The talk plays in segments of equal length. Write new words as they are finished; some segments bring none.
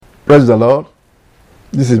Praise the Lord.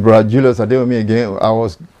 This is Brother Julius Adewumi again.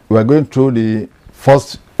 We are going through the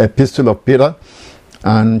first epistle of Peter,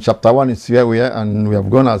 and chapter 1 is where we are, and we have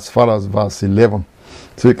gone as far as verse 11.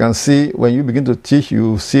 So you can see, when you begin to teach,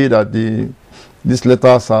 you see that these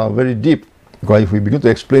letters are very deep, because if we begin to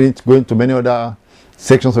explain it, going to many other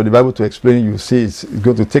sections of the Bible to explain it, you see it's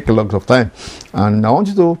going to take a lot of time. And I want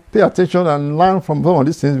you to pay attention and learn from some of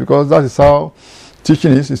these things, because that is how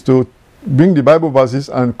teaching is to bring the Bible verses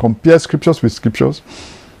and compare scriptures with scriptures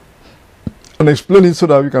and explain it so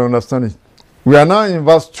that we can understand it. We are now in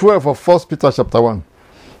verse 12 of 1 Peter chapter 1.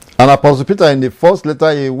 And Apostle Peter, in the first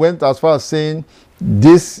letter, he went as far as saying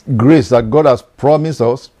this grace that God has promised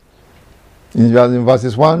us in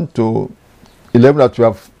verses 1 to 11 that we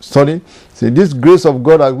have studied. See, this grace of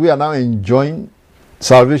God that we are now enjoying,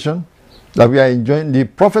 salvation, that we are enjoying. The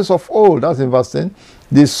prophets of old, that's in verse 10,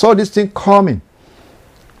 they saw this thing coming.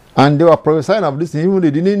 And they were prophesying of this thing. Even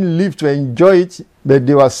they didn't live to enjoy it, but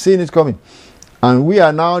they were seeing it coming. And we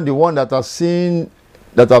are now the one that have seen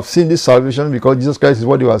this salvation, because Jesus Christ is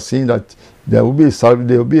what they were seeing, that there will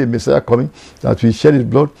be a Messiah coming, that will shed his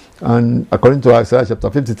blood. And according to Isaiah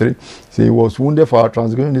chapter 53, so he was wounded for our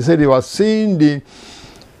transgression. They said they were seeing the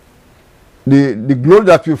glory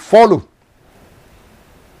that will follow.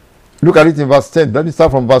 Look at it in verse 10. Let me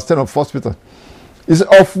start from verse 10 of 1 Peter. It says,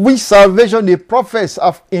 of which salvation the prophets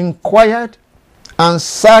have inquired and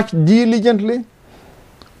searched diligently,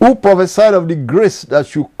 who prophesied of the grace that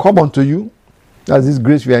should come unto you. That's this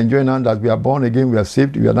grace we are enjoying now, that we are born again, we are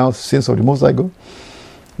saved, we are now saints of the Most High God.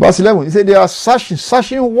 Verse 11, he said, they are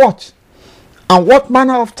searching what? And what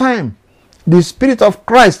manner of time the Spirit of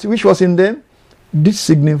Christ which was in them did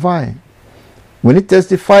signify, when it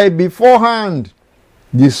testified beforehand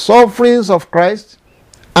the sufferings of Christ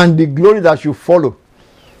and the glory that should follow.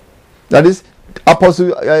 That is,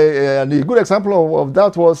 Apostle, and a good example of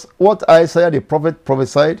that was what Isaiah the prophet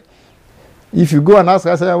prophesied. If you go and ask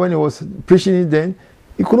Isaiah when he was preaching it then,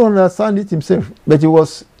 he couldn't understand it himself, but he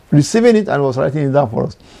was receiving it and was writing it down for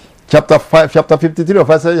us. Chapter 53 of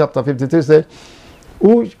Isaiah chapter 53 said,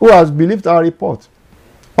 who has believed our report?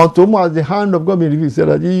 Unto whom has the hand of God been revealed? He said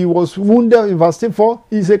that he was wounded. In verse 4,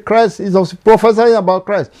 he said Christ, he was prophesying about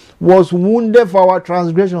Christ, was wounded for our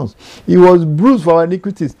transgressions. He was bruised for our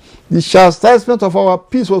iniquities. The chastisement of our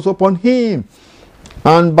peace was upon him,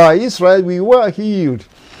 and by his stripes we were healed.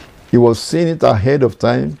 He was seeing it ahead of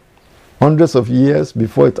time, hundreds of years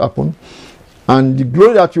before it happened. And the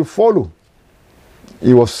glory that you follow,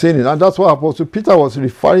 he was seeing it. And that's what Apostle Peter was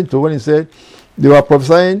referring to when he said they were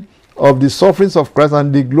prophesying of the sufferings of Christ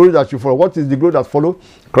and the glory that you follow. What is the glory that follow?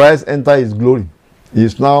 Christ enter his glory. He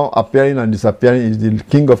is now appearing and disappearing. He is the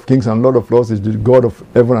King of kings and Lord of lords. He is the God of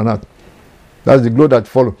heaven and earth. That's the glory that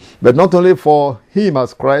follow. But not only for him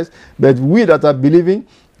as Christ, but we that are believing,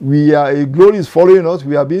 a glory is following us.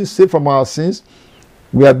 We are being saved from our sins.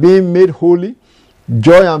 We are being made holy.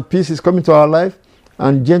 Joy and peace is coming to our life,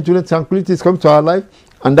 and gentleness, tranquility is coming to our life.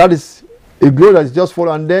 And that is a glory that is just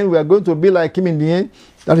follow. And then we are going to be like him in the end.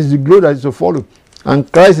 That is the glory that is to follow. And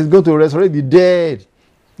Christ is going to resurrect the dead.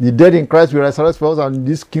 The dead in Christ will resurrect for us, and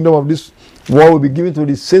this kingdom of this world will be given to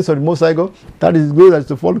the saints of the Most High God. That is the glory that is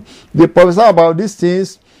to follow. They prophesy about these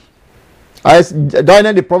things.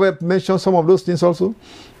 Daniel the prophet mentioned some of those things also.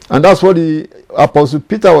 And that's what the Apostle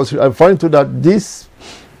Peter was referring to, that these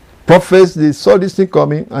prophets, they saw this thing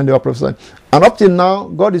coming and they were prophesying. And up till now,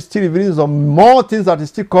 God is still revealing some more things that is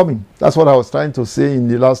still coming. That's what I was trying to say in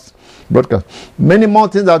the last broadcast. Many more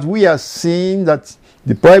things that we are seeing that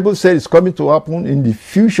the Bible said is coming to happen in the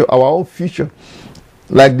future, our own future,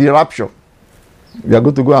 like the rapture. We are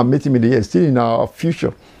going to go and meet him in the air, still in our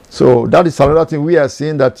future. So that is another thing we are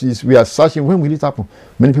seeing, that is, we are searching, when will it happen?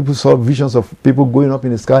 Many people saw visions of people going up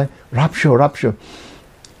in the sky, rapture.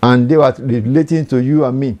 And they were relating to you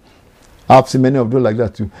and me. I've seen many of those like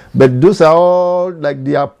that too. But those are all, like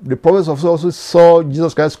the prophets also saw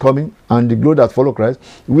Jesus Christ coming and the glory that followed Christ.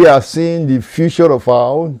 We are seeing the future of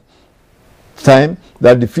our own time,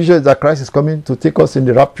 that the future is that Christ is coming to take us in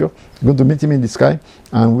the rapture. We're going to meet him in the sky,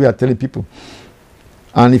 and we are telling people.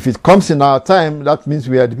 And if it comes in our time, that means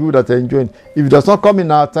we are the people that are enjoying. If it does not come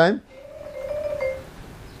in our time,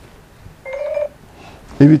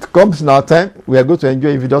 we are going to enjoy.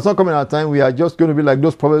 If it does not come in our time, we are just going to be like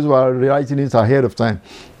those prophets who are writing it ahead of time.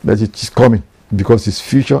 But it is coming, because his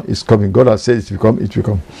future is coming. God has said it will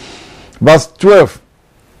come. Verse 12.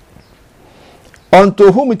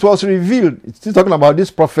 Unto whom it was revealed. It's still talking about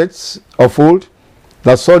these prophets of old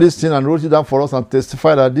that saw this thing and wrote it down for us and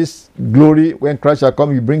testified that this glory, when Christ shall come,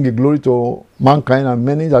 will bring the glory to mankind, and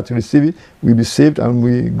many that receive it will be saved, and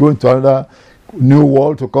we go into another new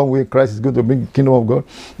world to come where Christ is going to bring the kingdom of God.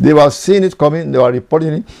 They were seeing it coming, they were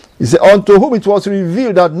reporting it. He said, unto whom it was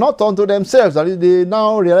revealed that not unto themselves. That is, they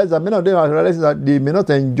now realize that many of them are realizing that they may not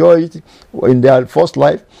enjoy it in their first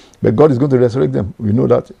life, but God is going to resurrect them. We know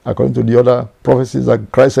that according to the other prophecies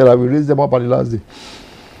that Christ said, I will raise them up at the last day.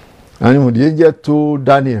 And the angel told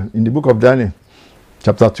Daniel in the book of Daniel,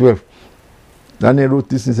 chapter 12, Daniel wrote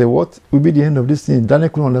this and said, what will be the end of this thing? Daniel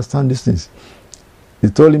couldn't understand these things. He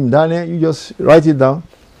told him, Daniel, you just write it down.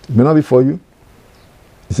 It may not be for you.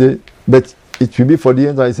 He said, but it will be for the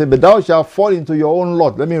end. He said, but thou shalt fall into your own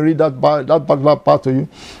lot. Let me read that particular part to you.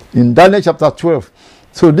 In Daniel chapter 12.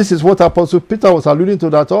 So this is what Apostle Peter was alluding to,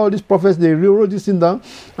 that all these prophets, they wrote this thing down.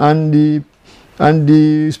 And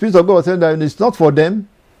the Spirit of God was saying that it's not for them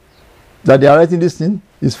that they are writing this thing.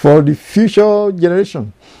 It's for the future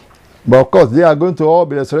generation. But of course, they are going to all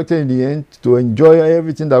be resurrected in the end to enjoy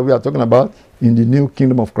everything that we are talking about in the new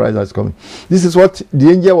kingdom of Christ that is coming. This is what the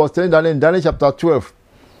angel was telling Daniel in Daniel chapter 12.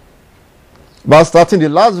 Verse 13, the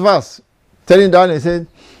last verse, telling Daniel, he said,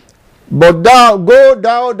 but thou, go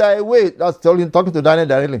thou thy way. That's talking to Daniel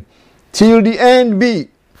directly. Till the end be,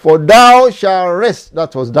 for thou shalt rest.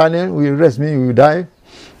 That was Daniel. We rest, meaning we will die.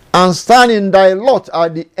 And stand in thy lot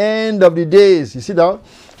at the end of the days. You see that?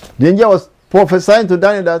 The angel was prophesying to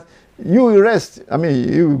Daniel that you will rest. I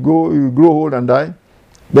mean, you will grow old and die.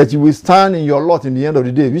 But you will stand in your lot in the end of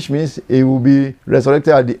the day, which means he will be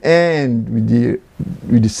resurrected at the end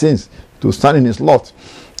with the saints to stand in his lot.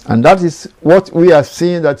 And that is what we are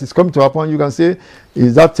seeing that is coming to happen. You can say,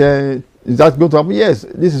 is that going to happen? Yes,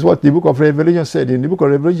 this is what the book of Revelation said. In the book of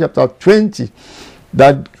Revelation chapter 20,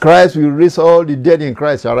 that Christ will raise all the dead in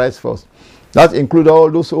Christ shall rise first. That includes all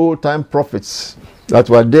those old-time prophets that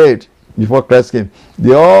were dead before Christ came.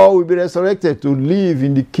 They all will be resurrected to live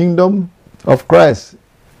in the kingdom of Christ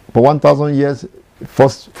for 1,000 years,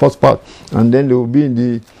 first part, and then they will be in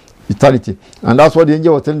the eternity. And that's what the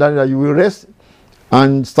angel was telling Daniel, that you will rest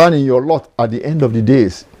and stand in your lot at the end of the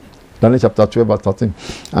days. Daniel chapter 12 verse 13.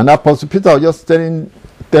 And Apostle Peter was just telling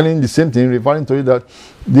the same thing, referring to it, that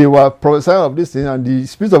they were prophesying of this thing, and the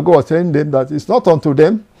Spirit of God was telling them that it's not unto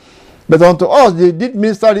them, but unto us. They did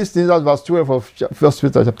minister these things. That's verse 12 of 1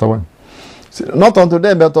 Peter chapter 1. So not unto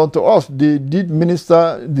them, but unto us they did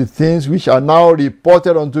minister the things which are now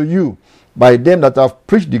reported unto you by them that have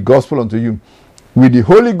preached the gospel unto you, with the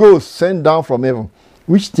Holy Ghost sent down from heaven,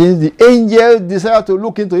 which things the angels desire to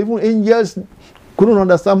look into. Even angels couldn't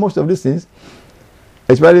understand most of these things,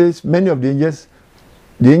 especially many of the angels.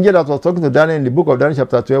 The angel that was talking to Daniel in the book of Daniel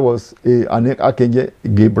chapter 12 was an archangel,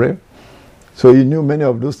 Gabriel. So he knew many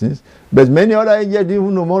of those things. But many other angels didn't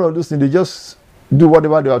even know more of those things. They just do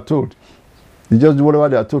whatever they are told. They just do whatever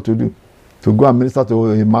they are told to do. To go and minister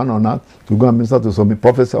to a man on earth, to go and minister to some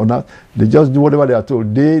prophets on earth. They just do whatever they are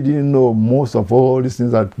told. They didn't know most of all these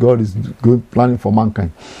things that God is planning for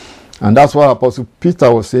mankind. And that's why Apostle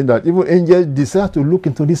Peter was saying that even angels desire to look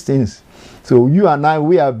into these things. So you and I,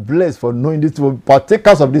 we are blessed for knowing this,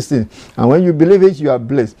 partakers of these things. And when you believe it, you are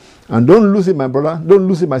blessed. And don't lose it, my brother. Don't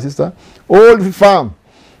lose it, my sister. Hold firm.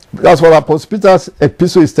 That's what Apostle Peter's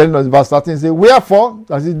epistle is telling us. Verse 13 says, wherefore,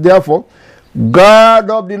 as it therefore, guard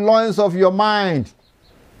up the loins of your mind.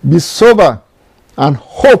 Be sober and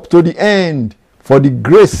hope to the end for the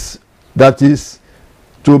grace that is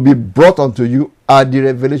to be brought unto you at the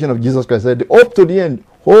revelation of Jesus Christ. Hope to the end.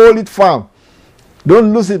 Hold it firm.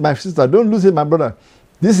 Don't lose it, my sister. Don't lose it, my brother.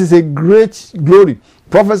 This is a great glory.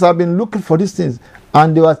 Prophets have been looking for these things,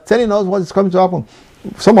 and they were telling us what is coming to happen.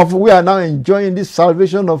 Some of we are now enjoying this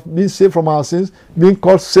salvation of being saved from our sins, being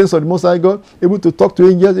called saints of the Most High God, able to talk to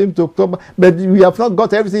angels, able to talk, but we have not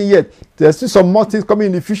got everything yet. There's still some more things coming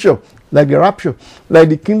in the future, like the rapture, like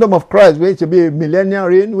the kingdom of Christ, where it will be a millennial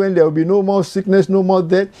reign, when there will be no more sickness, no more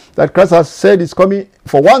death, that Christ has said is coming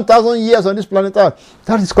for 1,000 years on this planet Earth.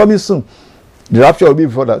 That is coming soon. The rapture will be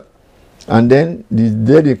before that. And then the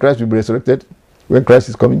dead in Christ will be resurrected when Christ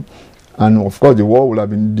is coming. And of course, the world will have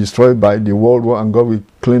been destroyed by the world war, and God will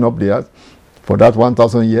clean up the earth. For that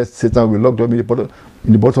 1,000 years, Satan will lock them in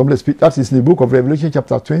the bottomless pit. That is in the book of Revelation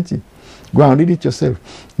chapter 20. Go and read it yourself.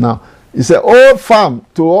 Now, he said, hold firm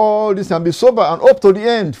to all this and be sober and up to the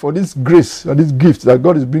end for this grace and this gift that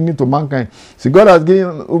God is bringing to mankind. See, God has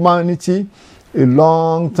given humanity a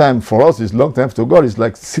long time. For us, it's long time. To God, it's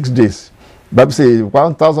like 6 days. Bible says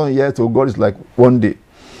 1,000 years to God is like 1 day.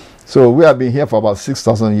 So we have been here for about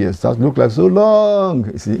 6,000 years. That looks like so long,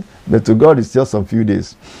 you see. But to God, it's just a few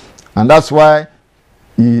days. And that's why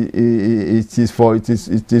it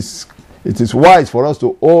is wise for us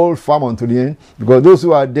to hold firm unto the end. Because those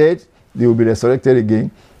who are dead, they will be resurrected again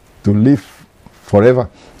to live forever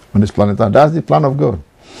on this planet. And that's the plan of God.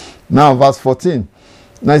 Now, verse 14.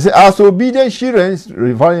 Now, he says, as obedient children,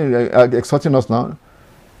 exhorting us now,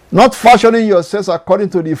 not fashioning yourselves according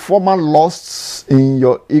to the former lusts in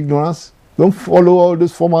your ignorance. Don't follow all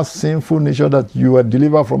this former sinful nature that you were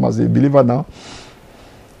delivered from as a believer now.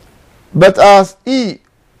 But as he,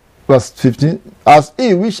 verse 15, as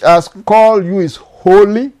he which has called you is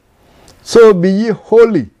holy, so be ye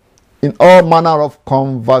holy in all manner of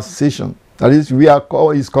conversation. That is, we are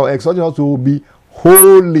called, is called exhorting us to be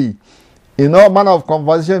holy. In all manner of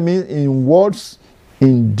conversation means in words,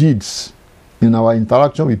 in deeds, in our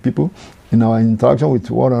interaction with people, in our interaction with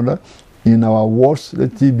one another, in our words,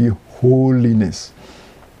 let it be holiness.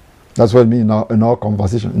 That's what it means in our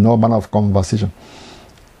conversation, in all manner of conversation.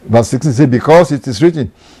 Verse 16 says, because it is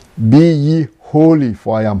written, be ye holy,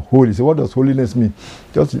 for I am holy. So what does holiness mean?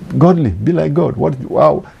 Just godly, be like God.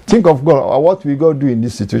 Think of God. What will God do in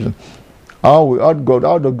this situation? How does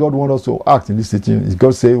God want us to act in this situation? Is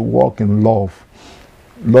God say walk in love,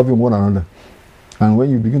 loving one another. And when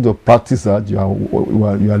you begin to practice that, you are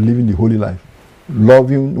living the holy life,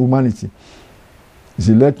 loving humanity. You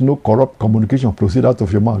see, let no corrupt communication proceed out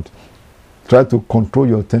of your mouth. Try to control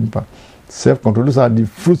your temper. Self-control. Those are the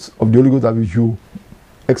fruits of the Holy Ghost that we should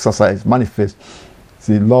exercise, manifest.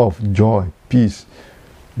 See, love, joy, peace,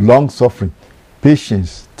 long-suffering,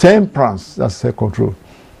 patience, temperance, that's self-control.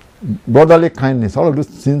 Brotherly kindness, all of those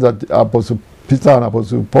things that Apostle Peter and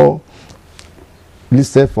Apostle Paul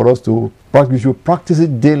listed for us to practice. We should practice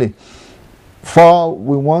it daily. For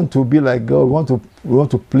we want to be like God. We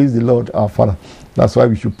want to please the Lord our Father. That's why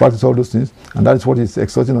we should practice all those things. And that is what is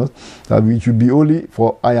exhorting us, that we should be holy,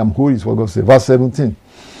 for I am holy, is what God says. Verse 17.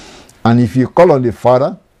 And if you call on the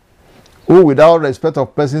Father, who without respect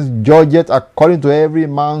of persons judgeth according to every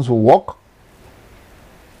man's work,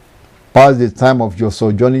 pass the time of your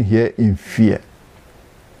sojourning here in fear.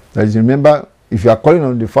 That is, remember, if you are calling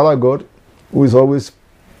on the Father God, who is always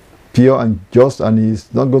pure and just and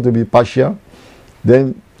is not going to be partial,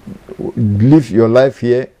 then live your life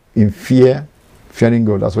here in fear, fearing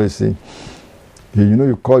God. That's what he's saying. You know,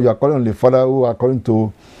 you are calling on the Father who according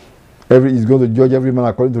to is going to judge every man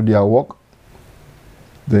according to their work.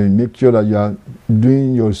 Then make sure that you are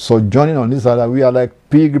doing your sojourning on this side. We are like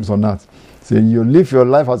pilgrims on earth. So you live your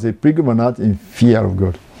life as a pilgrim on earth in fear of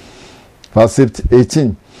God. Verse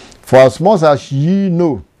 18. For as much as ye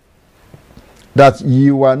know that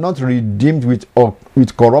ye were not redeemed with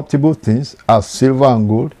corruptible things as silver and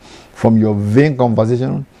gold from your vain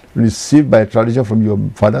conversation received by tradition from your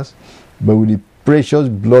fathers, but with the precious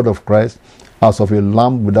blood of Christ, as of a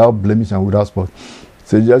lamb without blemish and without spot.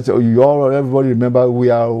 So everybody remember, we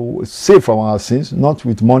are saved from our sins, not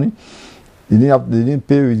with money. They didn't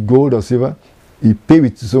pay with gold or silver. He paid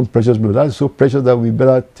with his own precious blood. That is so precious that we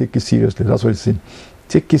better take it seriously. That's what it's saying.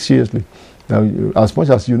 Take it seriously. Now, as much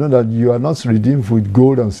as you know that you are not redeemed with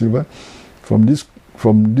gold and silver, we are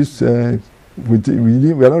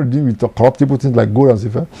not redeemed with corruptible things like gold and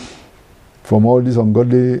silver, from all this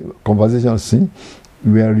ungodly conversation of sin.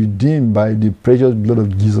 We are redeemed by the precious blood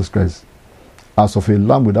of Jesus Christ, as of a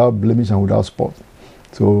lamb without blemish and without spot.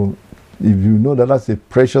 So, if you know that that's a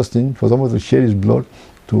precious thing for someone to share his blood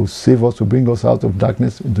to save us, to bring us out of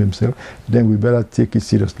darkness into himself, then we better take it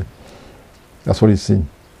seriously. That's what he's saying.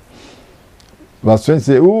 Verse 20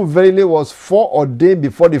 says, who verily was foreordained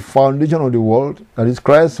before the foundation of the world, that is,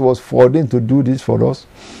 Christ was foreordained to do this for us,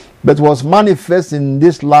 but was manifest in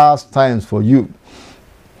these last times for you.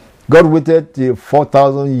 God waited till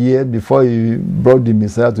 4,000 years before he brought the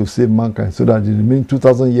Messiah to save mankind, so that in the remaining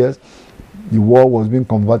 2,000 years, the world was being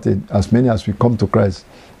converted, as many as we come to Christ.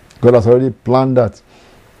 God has already planned that.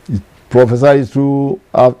 He prophesied through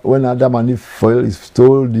when Adam and Eve fell. He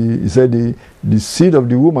said the seed of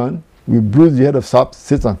the woman will bruise the head of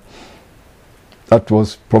Satan. That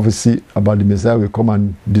was prophecy about the Messiah will come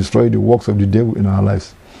and destroy the works of the devil in our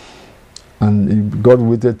lives. And God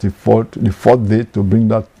waited the fourth day to bring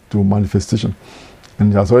that to manifestation.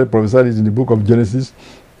 And he has already prophesied it in the book of Genesis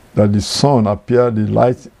that the sun appeared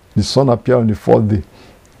on the fourth day.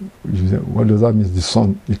 What does that mean? The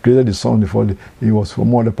sun. He created the sun on the fourth day. He was for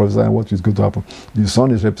more than prophesying what is going to happen. The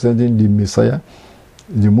sun is representing the Messiah,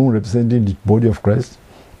 the moon representing the body of Christ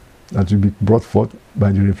that will be brought forth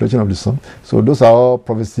by the reflection of the sun. So those are all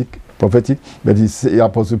prophetic, but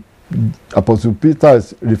Apostle Peter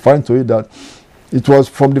is referring to it that it was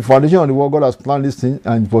from the foundation of the world God has planned this thing,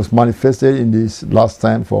 and it was manifested in this last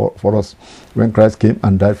time for us, when Christ came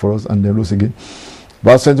and died for us and then rose again.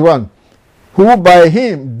 Verse 21, who by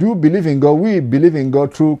him do believe in God, we believe in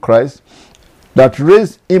God through Christ, that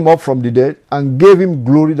raised him up from the dead and gave him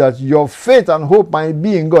glory, that your faith and hope might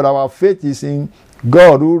be in God. Our faith is in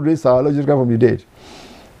God who raised our Lord Jesus Christ from the dead.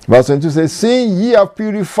 Verse 22 says, seeing ye have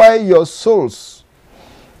purified your souls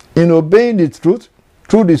in obeying the truth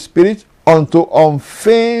through the Spirit unto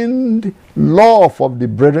unfeigned love of the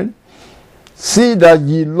brethren, see that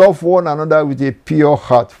ye love one another with a pure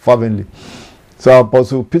heart fervently. So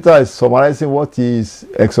Apostle Peter is summarizing what his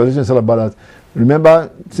exhortation is all about. That.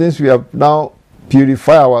 Remember, since we have now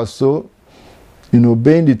purified our soul in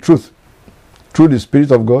obeying the truth through the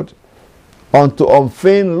Spirit of God, unto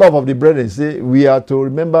unfeigned love of the brethren. See, we are to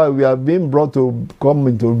remember we are being brought to come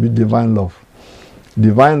into divine love.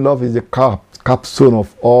 Divine love is the capstone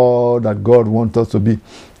of all that God wants us to be.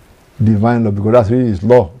 Divine love, because that's really His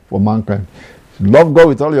law for mankind. Love God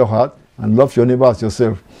with all your heart and love your neighbor as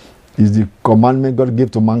yourself is the commandment God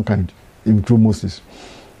gave to mankind through Moses.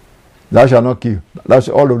 Thou shalt not kill.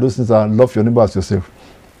 All of those things are love your neighbor as yourself.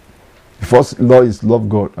 The first law is love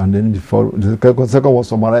God, and then the second one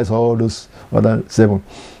summarize all those other 7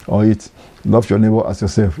 or 8. Love your neighbor as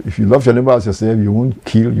yourself. If you love your neighbor as yourself, you won't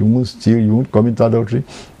kill, you won't steal, you won't commit adultery,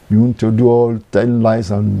 you won't do all 10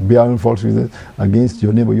 lies and bearing false witness against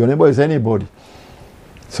your neighbor. Your neighbor is anybody.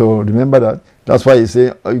 So remember that. That's why he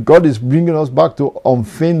say God is bringing us back to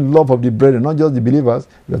unfeigned love of the brethren, not just the believers.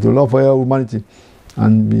 We have to love for all humanity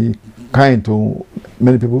and be kind to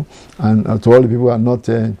many people and to all the people and not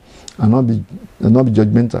be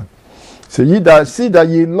judgmental. So ye that see that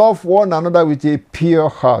ye love one another with a pure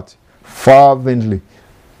heart, fervently.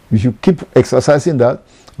 We should keep exercising that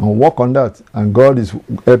and work on that, and God is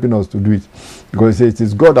helping us to do it, because He says it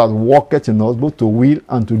is God that worketh in us both to will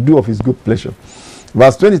and to do of His good pleasure.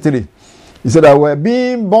 Verse 23, He said that we're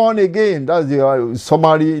being born again. That's the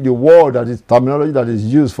summary, the word that is terminology that is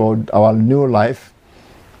used for our new life,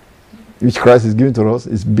 which Christ is giving to us,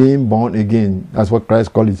 is being born again. That's what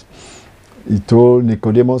Christ called it. He told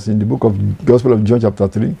Nicodemus in the book of Gospel of John chapter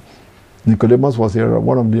 3. Nicodemus was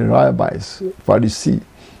one of the rabbis, Pharisee,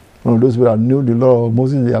 one of those who knew the law of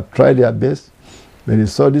Moses. They have tried their best, but they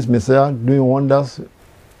saw this Messiah doing wonders.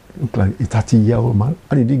 Looked like a 30-year-old man.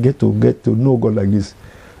 How did he get to know God like this?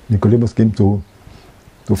 Nicodemus came to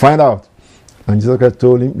find out. And Jesus Christ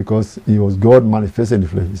told him, because he was God manifested in the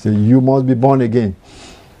flesh. He said, you must be born again.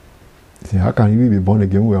 He said, how can we be born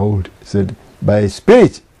again when we are old? He said, by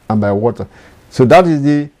Spirit and by water. So that is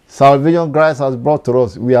the salvation Christ has brought to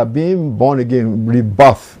us. We are being born again,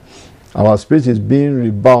 rebirth. Our spirit is being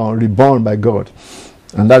reborn by God.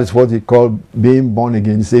 And that is what He called being born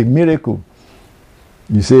again. It's a miracle.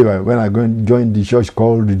 You say, when I go and join the church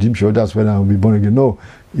called Redeemed Church, that's when I will be born again. No,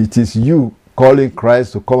 it is you calling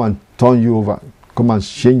Christ to come and turn you over, come and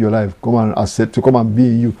change your life, come and accept, to come and be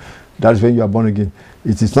in you. That is when you are born again.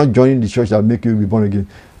 It is not joining the church that make you be born again.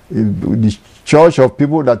 The church of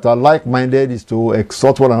people that are like-minded is to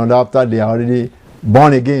exhort one another after they are already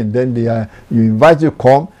born again. Then you invite you to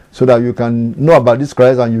come so that you can know about this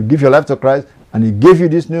Christ, and you give your life to Christ, and He gave you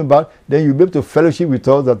this new birth. Then you'll be able to fellowship with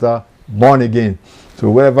us that are born again. So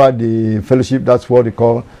wherever the fellowship, that's what they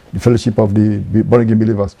call the fellowship of the born again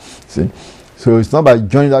believers. See? So it's not by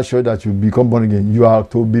joining that church that you become born again. You are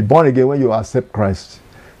to be born again when you accept Christ.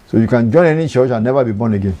 So you can join any church and never be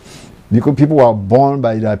born again. Because people are born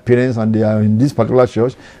by their parents and they are in this particular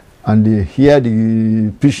church and they hear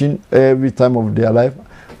the preaching every time of their life,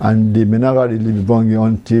 and they may never really be born again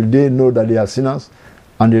until they know that they are sinners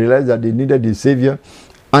and they realize that they needed the Savior,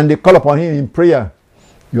 and they call upon Him in prayer.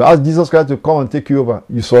 You ask Jesus Christ to come and take you over.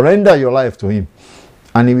 You surrender your life to Him,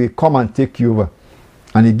 and He will come and take you over.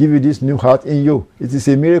 And He give you this new heart in you. It is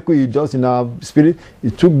a miracle He does in our spirit.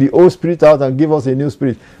 He took the old spirit out and gave us a new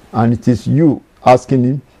spirit. And it is you asking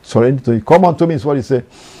Him, surrender to Him. Come unto me is what He said.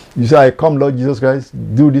 You say, I come, Lord Jesus Christ,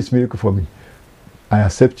 do this miracle for me. I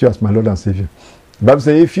accept you as my Lord and Savior. The Bible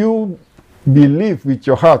says, if you believe with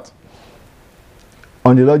your heart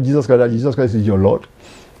on the Lord Jesus Christ, that Jesus Christ is your Lord,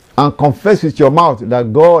 and confess with your mouth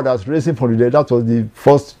that God has raised Him from the dead. That was the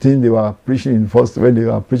first thing they were preaching when they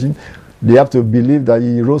were preaching. They have to believe that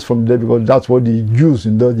He rose from the dead, because that's what the Jews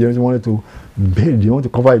in those days wanted to bury. They want to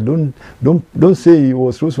cover it. Don't say He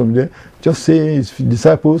was rose from the dead. Just say His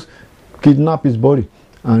disciples kidnapped His body,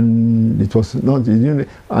 and it was not.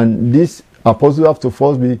 And this apostle have to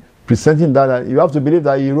first be presenting that you have to believe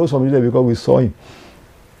that He rose from the dead because we saw Him.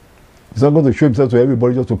 He's not going to show Himself to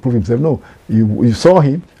everybody just to prove Himself. No, you saw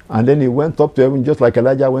Him, and then He went up to heaven, just like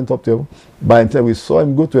Elijah went up to heaven by himself. We saw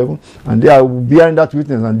Him go to heaven, and they are bearing that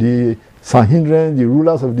witness. And the Sanhedrin, the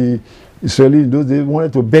rulers of the Israelis, those they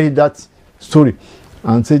wanted to bury that story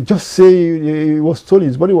and say, just say he was stolen,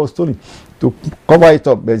 His body was stolen, to cover it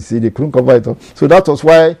up. But see, they couldn't cover it up. So that was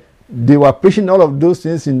why they were preaching all of those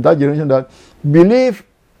things in that generation, that believe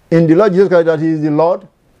in the Lord Jesus Christ, that He is the Lord,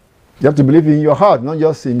 You have to believe in your heart, not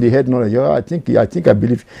just in the head knowledge. I think I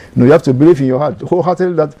believe. No, you have to believe in your heart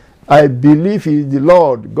wholeheartedly that I believe He is the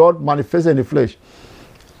Lord, God manifested in the flesh.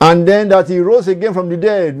 And then that He rose again from the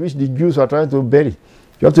dead, which the Jews are trying to bury.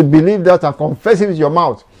 You have to believe that and confess it with your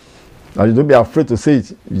mouth. And you don't be afraid to say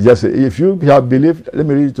it. You just say, if you have believed, let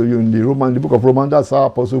me read it to you in the book of Romans. That's how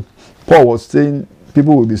Apostle Paul was saying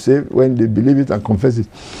people will be saved when they believe it and confess it.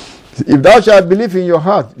 If thou shalt believe in your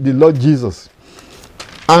heart the Lord Jesus,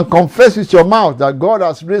 and confess with your mouth that God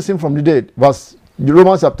has raised Him from the dead,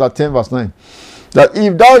 Romans chapter 10 verse 9, that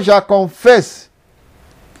if thou shalt confess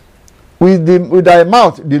with thy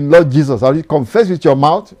mouth the Lord Jesus, or you confess with your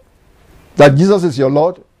mouth that Jesus is your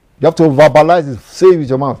Lord, you have to verbalize it, say it with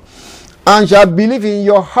your mouth, and shall believe in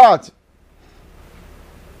your heart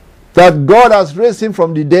that God has raised Him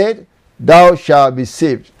from the dead, thou shalt be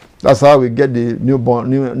saved. That's how we get the new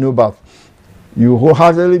birth. You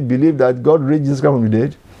wholeheartedly believe that God raised Jesus Christ from the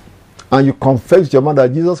dead, and you confess with your mouth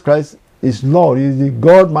that Jesus Christ is Lord. He is the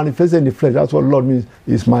God manifested in the flesh. That's what Lord means.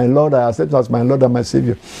 He's my Lord. I accept Him as my Lord and my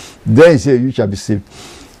Savior. Then He said, you shall be saved.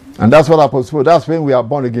 And that's what Apostle, that's when we are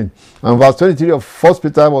born again. And verse 23 of 1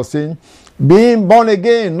 Peter was saying, being born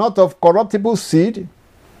again, not of corruptible seed,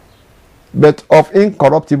 but of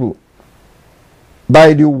incorruptible,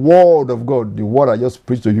 by the word of God, the word I just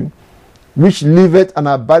preached to you, which liveth and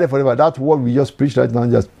abideth forever. That word we just preached right now,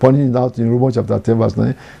 just pointing it out in Romans chapter 10 verse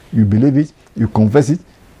 9. You believe it, you confess it,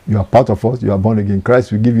 you are part of us, you are born again.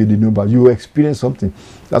 Christ will give you the new birth. You will experience something.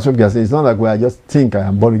 That's what we are saying. It's not like where I just think I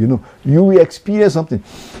am born again. No, you will experience something.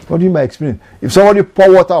 What do you mean by experience? If somebody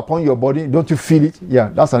pour water upon your body, don't you feel it? Yeah,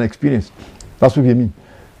 that's an experience. That's what we mean.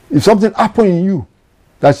 If something happens in you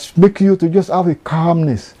that's making you to just have a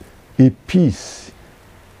calmness, a peace,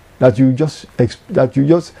 that you just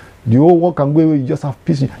the whole world can go away, you just have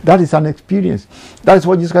peace. That is an experience. That is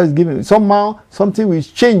what Jesus Christ is giving. Somehow something will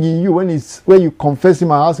change in you when you confess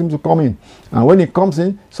Him and ask Him to come in. And when He comes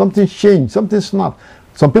in, something changes, something snaps.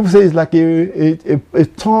 Some people say it's like a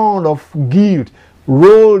ton of guilt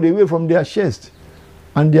rolled away from their chest,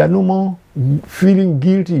 and they are no more feeling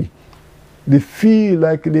guilty. They feel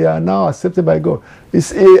like they are now accepted by God.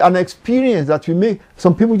 It's an experience that we make.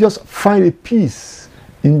 Some people just find a peace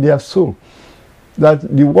in their soul,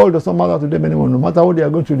 that the world does not matter to them anymore. No matter what they are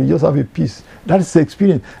going through, they just have a peace. That is the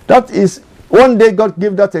experience. That is, one day God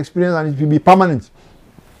gave that experience and it will be permanent.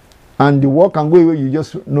 And the world can go away, you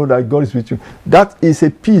just know that God is with you. That is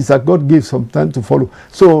a peace that God gives some time to follow.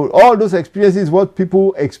 So all those experiences, what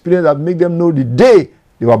people experience that make them know the day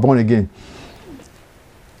they were born again.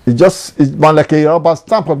 It's like a rubber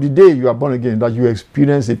stamp of the day you are born again, that you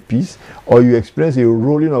experience a peace, or you experience a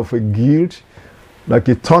rolling of a guilt, like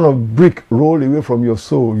a ton of brick rolled away from your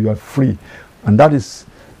soul. You are free. And that is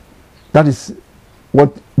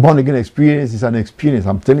what born again experience is. An experience.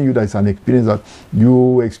 I'm telling you that it's an experience that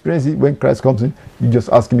you experience it when Christ comes in. You just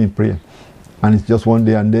ask Him in prayer, and it's just one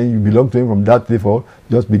day, and then you belong to Him from that day forward.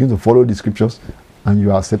 Just begin to follow the scriptures, and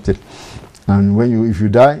you are accepted. And if you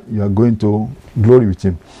die, you are going to glory with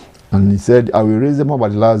Him. And He said, I will raise them up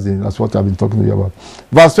at the last day. That's what I've been talking to you about.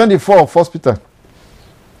 Verse 24 of 1 Peter.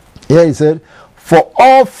 Here He said, for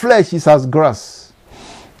all flesh is as grass,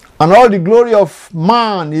 and all the glory of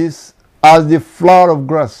man is as the flower of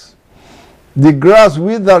grass. The grass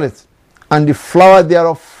withereth, and the flower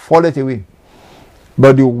thereof falleth away.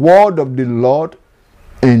 But the word of the Lord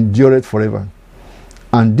endureth forever.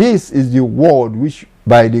 And this is the word which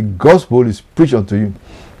by the gospel is preached unto you.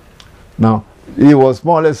 Now, he was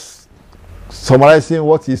more or less summarizing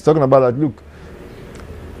what he's talking about. That look,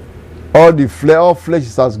 all flesh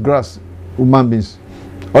is as grass, human beings.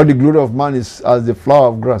 All the glory of man is as the flower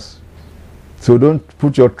of grass. So don't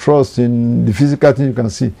put your trust in the physical thing you can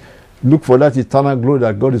see. Look for that eternal glory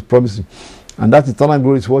that God is promising. And that eternal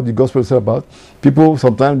glory is what the gospel is about. People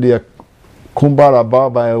sometimes they are cumbered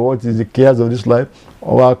about by what is the cares of this life,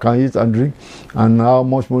 or how can eat and drink, and how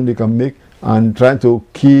much money they can make, and trying to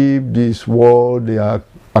keep this world they are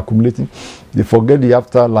accumulating. They forget the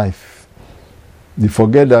afterlife. They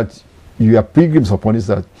forget that you are pilgrims upon this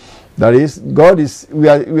earth. That is, we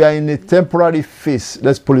are in a temporary phase.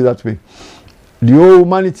 Let's put it that way. The whole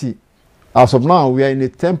humanity, as of now, we are in a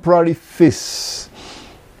temporary phase.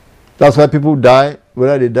 That's why people die,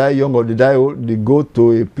 whether they die young or they die old, they go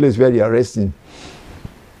to a place where they are resting.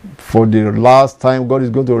 For the last time, God is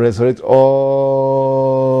going to resurrect all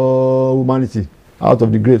humanity out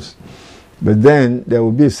of the graves. But then there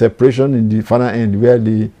will be a separation in the final end, where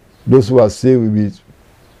those who are saved will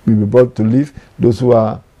be brought to live. Those who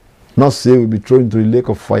are not saved will be thrown into the lake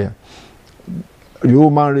of fire. The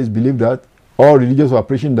human race believe that. All religions were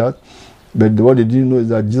preaching that. But what they didn't know is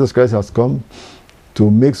that Jesus Christ has come to to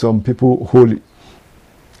make some people holy.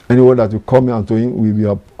 Anyone that will come unto him will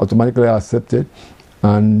be automatically accepted,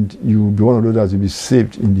 and you will be one of those that will be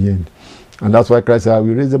saved in the end. And that's why Christ said, I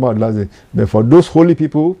will raise them out last day. But for those holy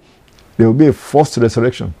people, there will be a first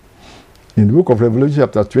resurrection. In the book of Revelation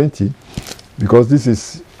chapter 20, because this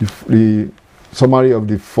is the summary of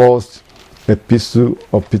the first epistle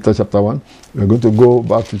of Peter chapter 1. We're going to go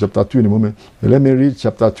back to chapter 2 in a moment. But let me read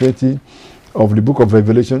chapter 20 of the book of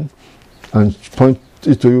Revelation and point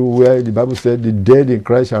it to you where the Bible said the dead in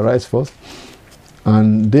Christ shall rise first,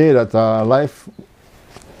 and they that are alive,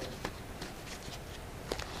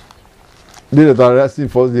 they that are resting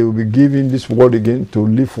first, they will be given this world again to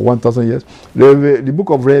live for 1,000 years. The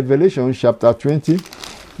book of Revelation chapter 20,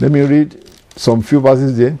 let me read some few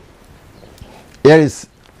verses there. Here is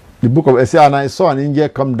the book of Isaiah. And I saw an angel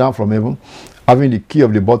come down from heaven, having the key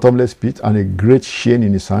of the bottomless pit and a great chain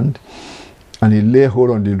in his hand. And he lay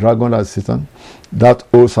hold on the dragon, that is Satan, that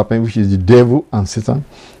old serpent which is the devil and Satan,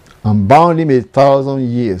 and bound him 1,000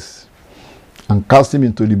 years, and cast him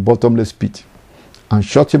into the bottomless pit, and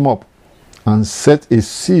shut him up, and set a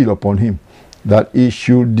seal upon him, that he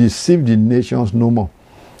should deceive the nations no more,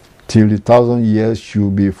 till the 1,000 years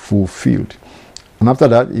should be fulfilled. And after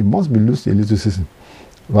that, he must be loosed a little season.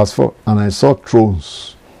 Verse 4, and I saw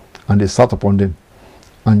thrones, and they sat upon them,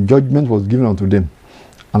 and judgment was given unto them.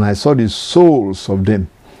 And I saw the souls of them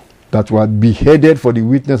that were beheaded for the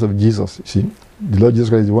witness of Jesus. You see, the Lord Jesus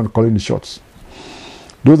Christ is the one calling the shots.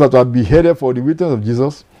 Those that were beheaded for the witness of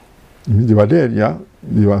Jesus, it means they were dead, yeah.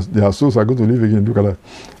 Their souls are going to live again. Look at that.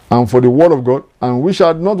 And for the word of God, and we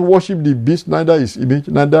shall not worship the beast, neither his image,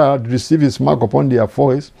 neither receive his mark upon their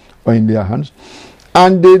foreheads or in their hands.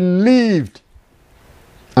 And they lived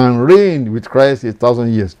and reigned with Christ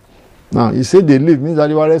 1,000 years. Now, he said they lived, means that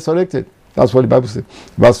they were resurrected. That's what the Bible said.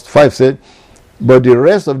 Verse 5 said, but the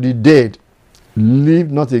rest of the dead lived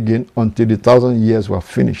not again until the 1,000 years were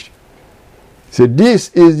finished. So this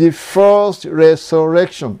is the first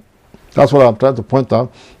resurrection. That's what I'm trying to point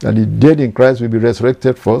out, that the dead in Christ will be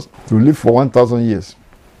resurrected first to live for 1,000 years.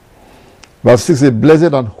 Verse 6 says,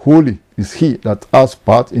 blessed and holy is he that has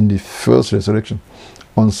part in the first resurrection.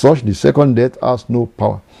 On such the second death has no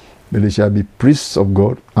power, but they shall be priests of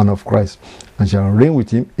God and of Christ, and shall reign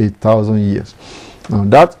with him 1,000 years. Now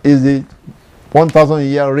that is the 1,000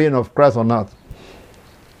 year reign of Christ on earth.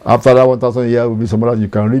 After that 1,000 years will be summarized. You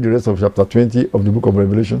can read the rest of chapter 20 of the book of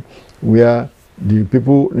Revelation, where the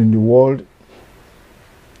people in the world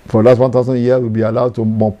for the last 1,000 years will be allowed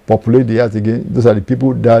to populate the earth again. Those are the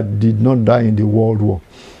people that did not die in the World War.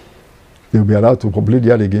 They will be allowed to populate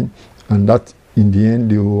the earth again, and that in the end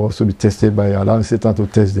they will also be tested by allowing Satan to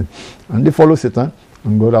test them. And they follow Satan,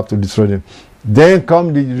 and God have to destroy them. Then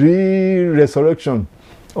come the resurrection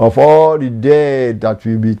of all the dead that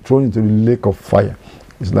will be thrown into the lake of fire.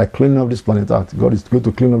 It's like cleaning up this planet Earth. God is going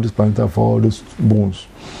to clean up this planet Earth for all those bones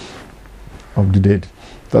of the dead.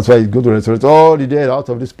 That's why he's going to resurrect all the dead out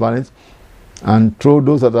of this planet and throw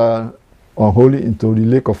those that are unholy into the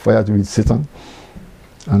lake of fire with Satan.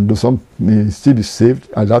 And though some may still be saved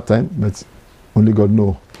at that time, but only God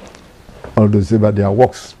knows all those say about their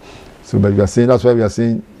works. So, but we are saying, that's why we are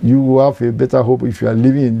saying, you have a better hope if you are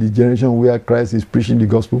living in the generation where Christ is preaching the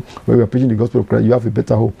gospel, where we are preaching the gospel of Christ. You have a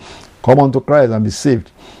better hope. Come unto Christ and be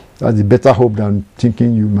saved. That's the better hope than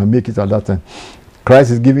thinking you might make it at that time.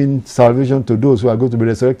 Christ is giving salvation to those who are going to be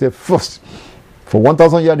resurrected first. For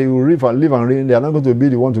 1,000 years they will live and reign. They are not going to be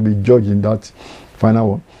the one to be judged in that final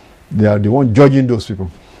one. They are the one judging those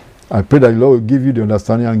people. I pray that the Lord will give you the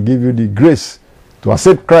understanding and give you the grace to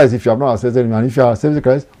accept Christ if you have not accepted him. And if you have accepted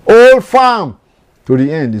Christ, hold firm to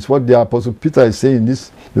the end. It's what the Apostle Peter is saying in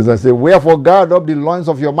this. As I say, wherefore guard up the loins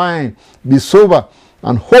of your mind, be sober,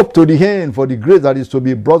 and hope to the end for the grace that is to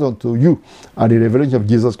be brought unto you at the revelation of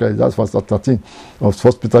Jesus Christ. That's verse 13 of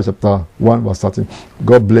 1 Peter chapter 1 verse 13.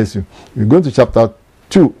 God bless you. We're going to chapter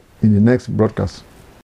 2 in the next broadcast.